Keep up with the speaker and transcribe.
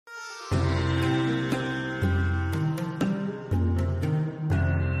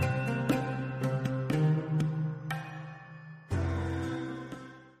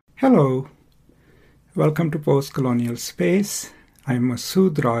Hello, welcome to Postcolonial Space. I'm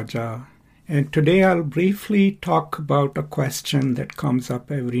Masood Raja, and today I'll briefly talk about a question that comes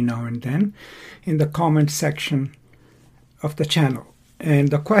up every now and then in the comment section of the channel. And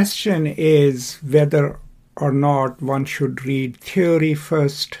the question is whether or not one should read theory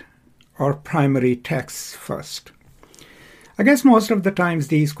first or primary texts first. I guess most of the times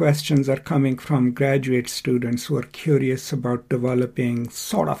these questions are coming from graduate students who are curious about developing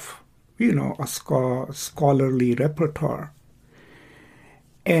sort of, a scholarly repertoire.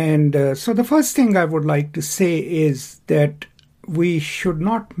 And so the first thing I would like to say is that we should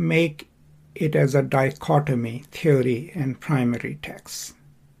not make it as a dichotomy, theory and primary texts.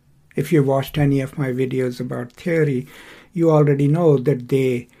 If you watched any of my videos about theory, you already know that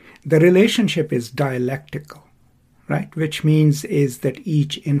the relationship is dialectical. Right? Which means is that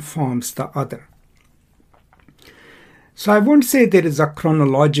each informs the other. So I won't say there is a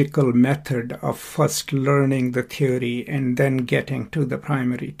chronological method of first learning the theory and then getting to the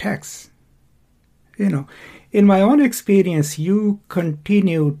primary text. In my own experience, you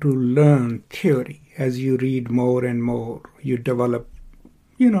continue to learn theory as you read more and more. You develop,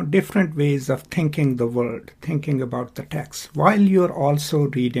 different ways of thinking the world, thinking about the text, while you're also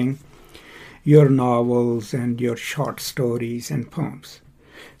reading your novels and your short stories and poems.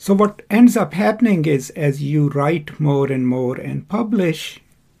 So what ends up happening is as you write more and more and publish,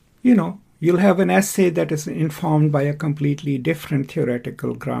 you'll have an essay that is informed by a completely different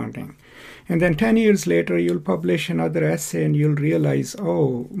theoretical grounding. And then 10 years later, you'll publish another essay and you'll realize,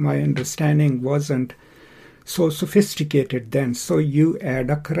 oh, my understanding wasn't so sophisticated then. So you add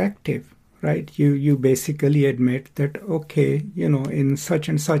a corrective. Right? You basically admit that, okay, in such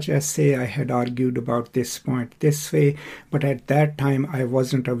and such essay, I had argued about this point this way, but at that time, I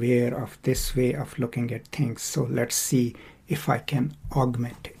wasn't aware of this way of looking at things. So let's see if I can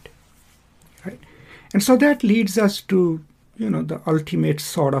augment it. Right? And so that leads us to, the ultimate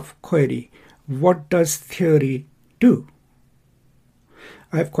sort of query. What does theory do?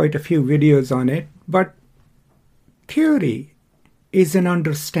 I have quite a few videos on it, but theory is an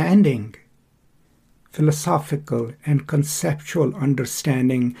understanding, philosophical and conceptual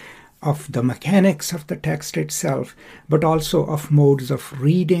understanding of the mechanics of the text itself, but also of modes of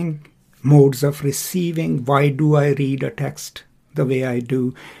reading, modes of receiving. Why do I read a text the way I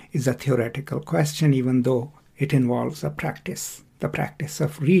do is a theoretical question, even though it involves a practice, the practice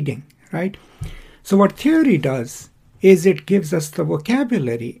of reading, right? So what theory does is it gives us the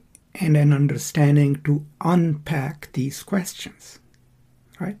vocabulary and an understanding to unpack these questions,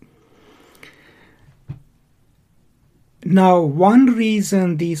 right? Now, one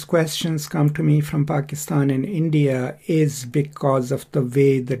reason these questions come to me from Pakistan and India is because of the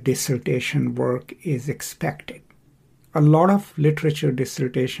way the dissertation work is expected. A lot of literature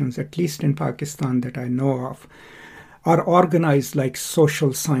dissertations, at least in Pakistan that I know of, are organized like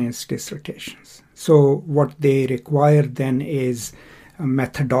social science dissertations. So what they require then is a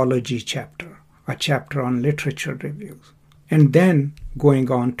methodology chapter, a chapter on literature reviews, and then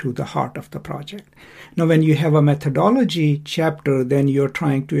going on to the heart of the project. Now, when you have a methodology chapter, then you're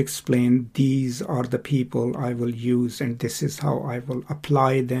trying to explain these are the people I will use and this is how I will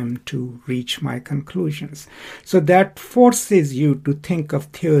apply them to reach my conclusions. So that forces you to think of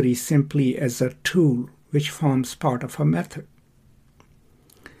theory simply as a tool which forms part of a method.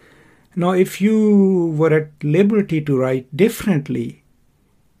 Now, if you were at liberty to write differently,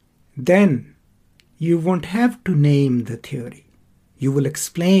 then you won't have to name the theory. You will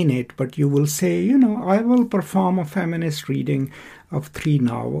explain it, but you will say, I will perform a feminist reading of 3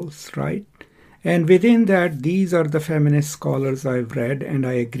 novels, right? And within that, these are the feminist scholars I've read, and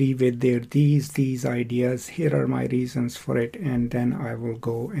I agree with these ideas. Here are my reasons for it, and then I will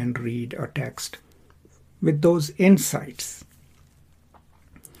go and read a text with those insights.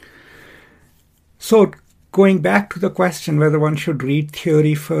 So, going back to the question whether one should read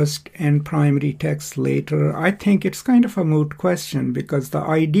theory first and primary text later, I think it's kind of a moot question because the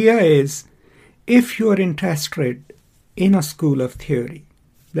idea is if you are interested in a school of theory,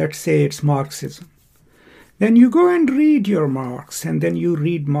 let's say it's Marxism, then you go and read your Marx and then you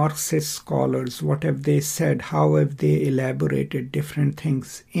read Marxist scholars. What have they said? How have they elaborated different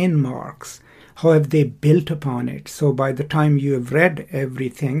things in Marx? How have they built upon it? So by the time you have read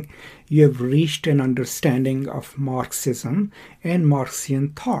everything, you have reached an understanding of Marxism and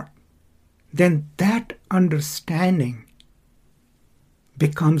Marxian thought. Then that understanding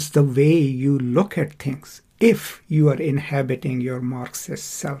becomes the way you look at things if you are inhabiting your Marxist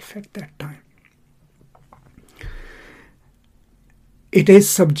self at that time. It is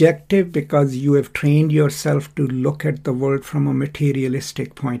subjective because you have trained yourself to look at the world from a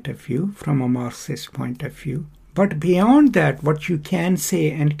materialistic point of view, from a Marxist point of view. But beyond that, what you can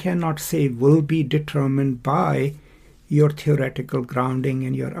say and cannot say will be determined by your theoretical grounding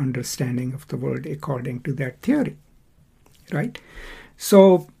and your understanding of the world according to that theory, right?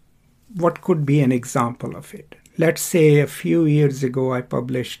 So what could be an example of it? Let's say a few years ago I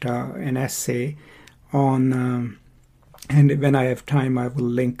published an essay on, and when I have time I will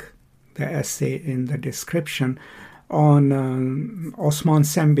link the essay in the description, on Osman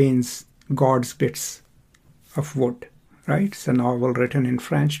Sembin's God's Bits of Wood, right? It's a novel written in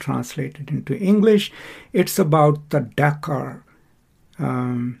French, translated into English. It's about the Dakar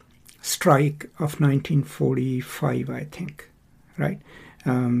strike of 1945, I think, right?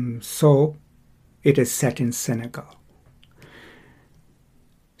 So it is set in Senegal.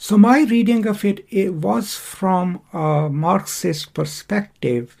 So my reading of it, it was from a Marxist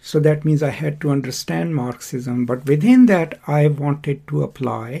perspective. So that means I had to understand Marxism. But within that, I wanted to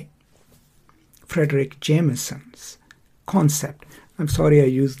apply Frederick Jameson's concept. I'm sorry I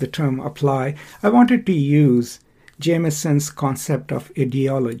used the term apply. I wanted to use Jameson's concept of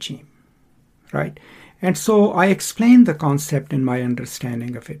ideology, right? And so I explained the concept in my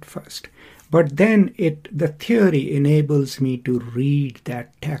understanding of it first. But then the theory enables me to read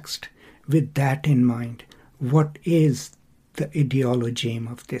that text with that in mind. What is the ideology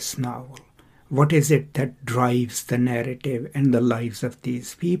of this novel? What is it that drives the narrative and the lives of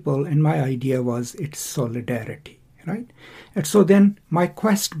these people? And my idea was it's solidarity, right? And so then my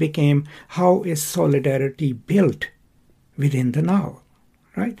quest became, how is solidarity built within the novel,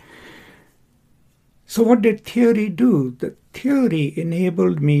 right? So what did theory do? The theory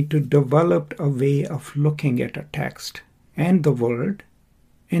enabled me to develop a way of looking at a text and the world,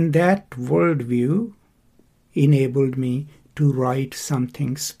 and that worldview enabled me to write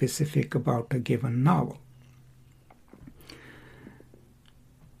something specific about a given novel.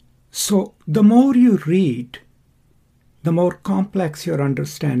 So the more you read, the more complex your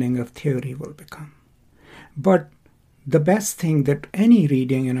understanding of theory will become. But the best thing that any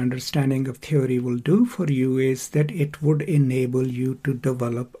reading and understanding of theory will do for you is that it would enable you to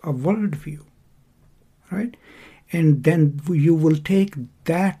develop a worldview, right? And then you will take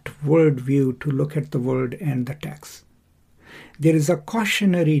that worldview to look at the world and the text. There is a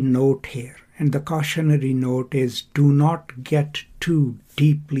cautionary note here, and the cautionary note is do not get too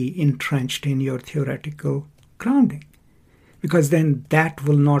deeply entrenched in your theoretical grounding, because then that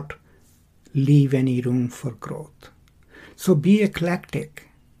will not leave any room for growth. So be eclectic,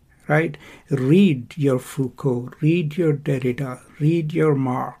 right? Read your Foucault, read your Derrida, read your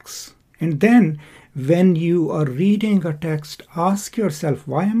Marx. And then when you are reading a text, ask yourself,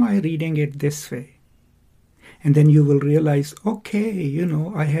 why am I reading it this way? And then you will realize, okay,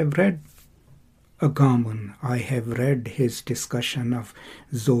 I have read Agamben, I have read his discussion of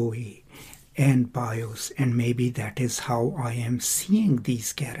Zoe and Bios, and maybe that is how I am seeing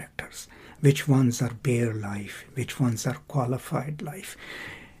these characters. Which ones are bare life, which ones are qualified life.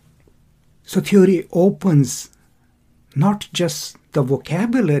 So theory opens not just the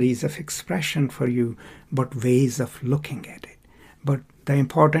vocabularies of expression for you, but ways of looking at it. But the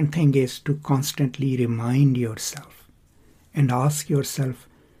important thing is to constantly remind yourself and ask yourself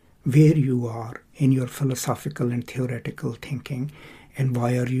where you are in your philosophical and theoretical thinking, and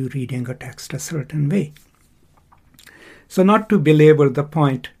why are you reading a text a certain way. So not to belabor the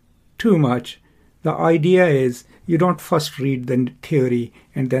point too much, the idea is you don't first read the theory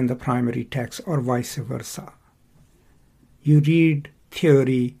and then the primary text, or vice versa. You read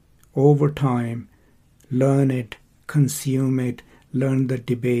theory over time, learn it, consume it, learn the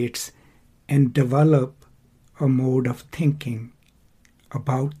debates, and develop a mode of thinking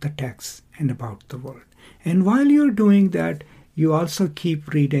about the text and about the world. And while you're doing that, you also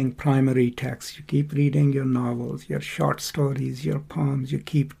keep reading primary texts. You keep reading your novels, your short stories, your poems. You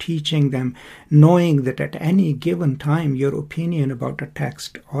keep teaching them, knowing that at any given time, your opinion about a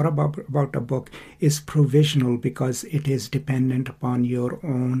text or about a book is provisional, because it is dependent upon your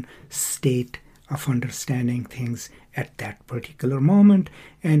own state of understanding things at that particular moment.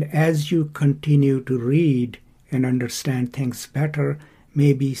 And as you continue to read and understand things better,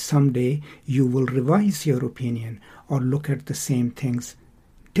 maybe someday you will revise your opinion or look at the same things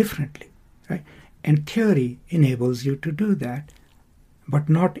differently, right? And theory enables you to do that, but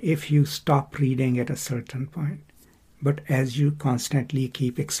not if you stop reading at a certain point, but as you constantly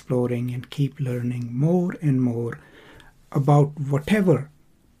keep exploring and keep learning more and more about whatever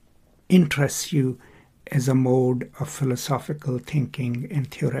interests you as a mode of philosophical thinking and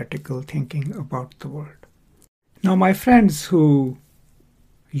theoretical thinking about the world. Now, my friends who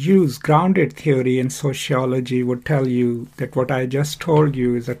use grounded theory in sociology would tell you that what I just told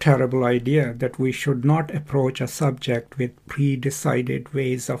you is a terrible idea, that we should not approach a subject with pre-decided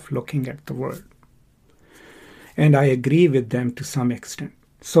ways of looking at the world. And I agree with them to some extent.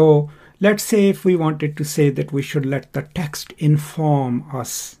 So let's say if we wanted to say that we should let the text inform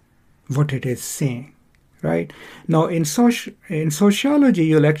us what it is saying, right? Now, in sociology,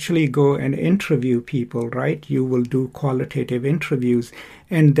 you'll actually go and interview people, right? You will do qualitative interviews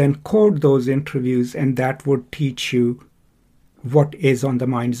and then code those interviews, and that would teach you what is on the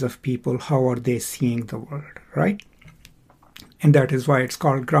minds of people, how are they seeing the world, right? And that is why it's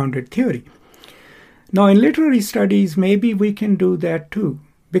called grounded theory. Now, in literary studies, maybe we can do that too,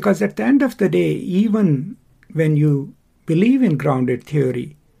 because at the end of the day, even when you believe in grounded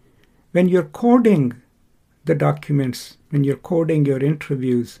theory, when you're coding the documents, when you're coding your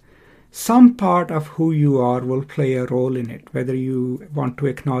interviews, some part of who you are will play a role in it, whether you want to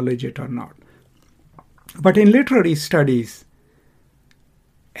acknowledge it or not. But in literary studies,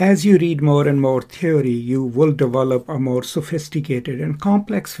 as you read more and more theory, you will develop a more sophisticated and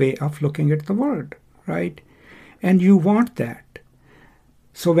complex way of looking at the world, right? And you want that.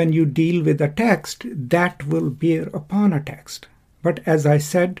 So when you deal with a text, that will bear upon a text. But as I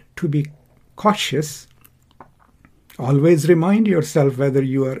said, to be cautious, always remind yourself whether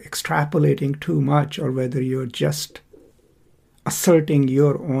you are extrapolating too much or whether you're just asserting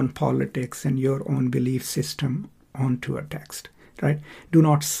your own politics and your own belief system onto a text, right? Do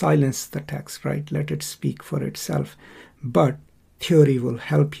not silence the text, right? Let it speak for itself. But theory will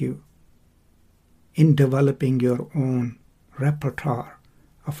help you in developing your own repertoire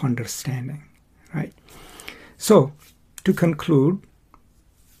of understanding, right? So, to conclude,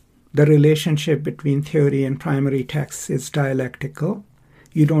 the relationship between theory and primary text is dialectical.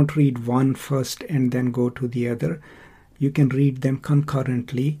 You don't read one first and then go to the other. You can read them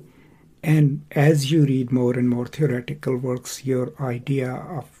concurrently. And as you read more and more theoretical works, your idea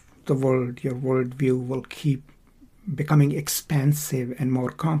of the world, your worldview will keep becoming expansive and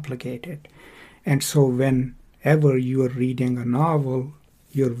more complicated. And so whenever you are reading a novel,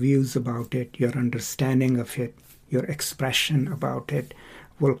 your views about it, your understanding of it, your expression about it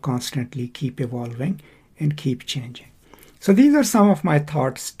will constantly keep evolving and keep changing. So these are some of my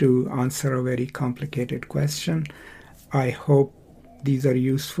thoughts to answer a very complicated question. I hope these are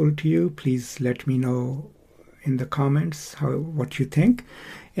useful to you. Please let me know in the comments what you think.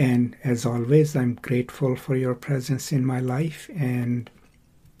 And as always, I'm grateful for your presence in my life. And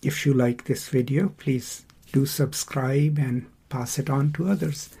if you like this video, please do subscribe and pass it on to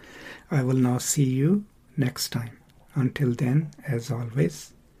others. I will now see you next time. Until then, as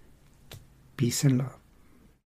always, peace and love.